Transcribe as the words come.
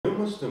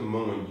was the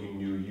moment you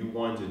knew you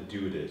wanted to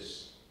do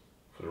this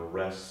for the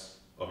rest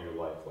of your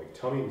life? Like,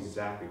 tell me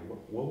exactly,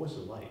 what was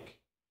it like?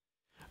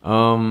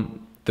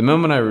 The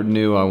moment I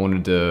knew I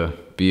wanted to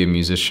be a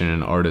musician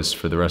and artist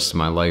for the rest of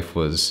my life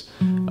was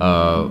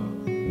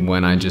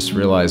when I just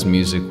realized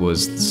music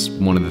was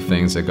one of the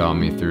things that got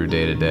me through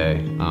day to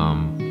day.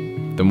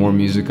 The more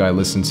music I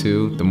listened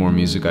to, the more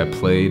music I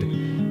played,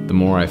 the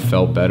more I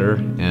felt better,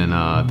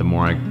 and the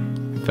more I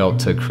felt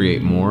to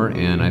create more.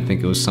 And I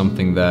think it was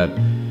something that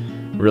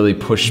really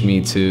pushed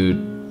me to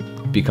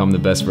become the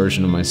best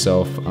version of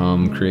myself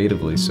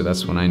creatively. So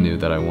that's when I knew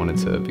that I wanted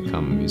to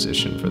become a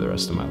musician for the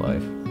rest of my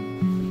life.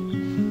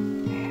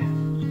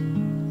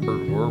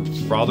 We're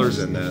brothers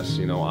in this,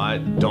 you know. I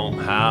don't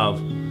have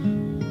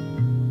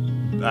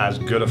as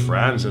good of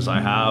friends as I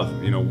have.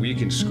 You know, we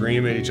can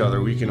scream at each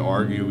other, we can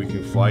argue, we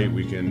can fight,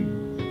 we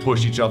can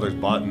push each other's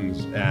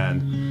buttons,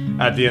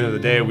 and at the end of the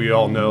day, we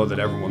all know that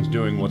everyone's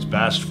doing what's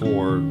best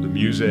for the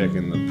music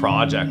and the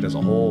project as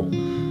a whole.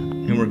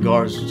 In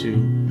regards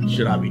to,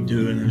 should I be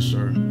doing this,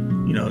 or,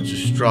 you know, it's a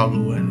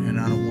struggle and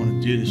I don't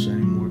want to do this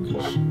anymore,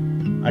 because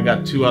I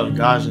got two other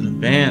guys in the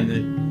band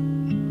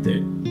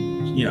that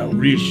you know,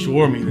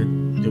 reassure me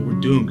that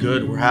we're doing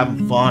good, we're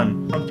having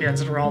fun.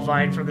 Bands that are all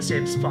vying for the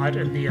same spot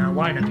in the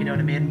lineup, you know what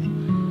I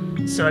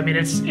mean? So, I mean,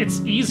 it's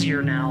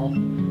easier now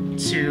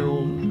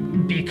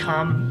to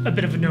become a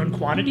bit of a known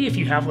quantity if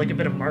you have like a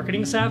bit of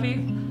marketing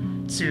savvy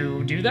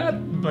to do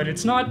that, but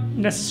it's not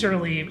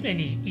necessarily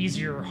any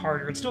easier or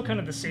harder. It's still kind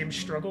of the same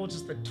struggle,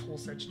 just the tool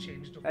set's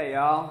changed. Hey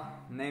y'all,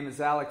 my name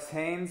is Alex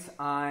Haynes.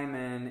 I'm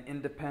an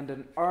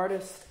independent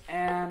artist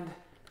and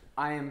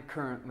I am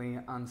currently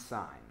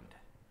unsigned.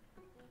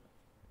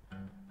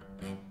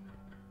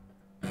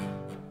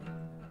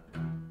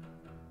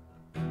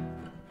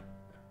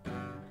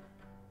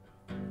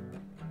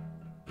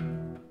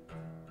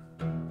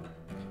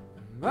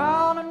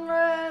 Born and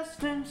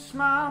raised in a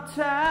small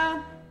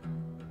town,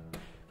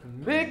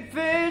 big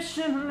fish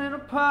in a little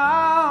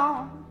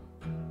pond.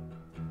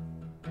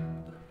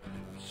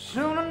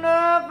 Soon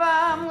enough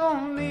I'm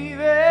gonna leave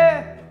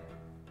it,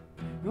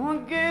 gonna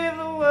give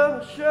the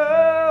world a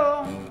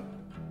show.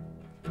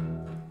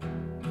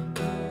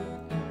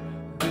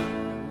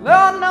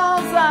 Lord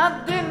knows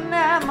I didn't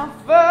have my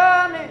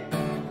fun, I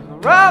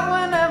ride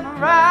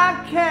whenever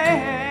I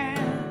can.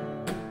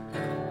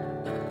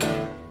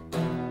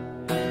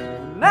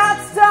 Now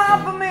it's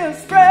time for me to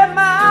spread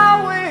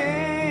my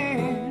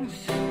wings.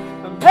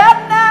 I'm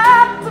heading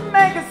out to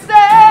make a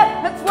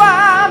stand. That's why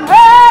I'm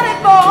headed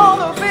for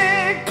the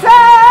big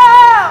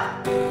town.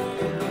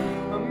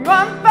 I'm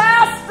running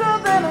faster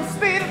than a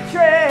speeding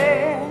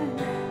train.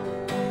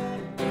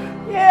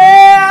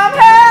 Yeah, I'm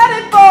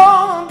headed for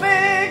the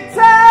big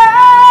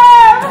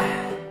town.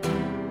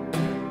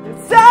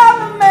 It's time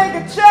to make a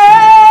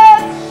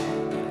change.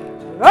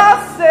 I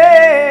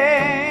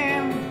say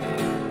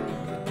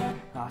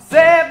I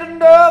saved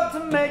enough to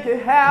make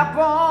it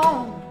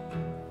happen.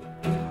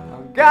 I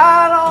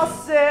got all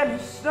set in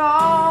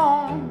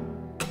stone.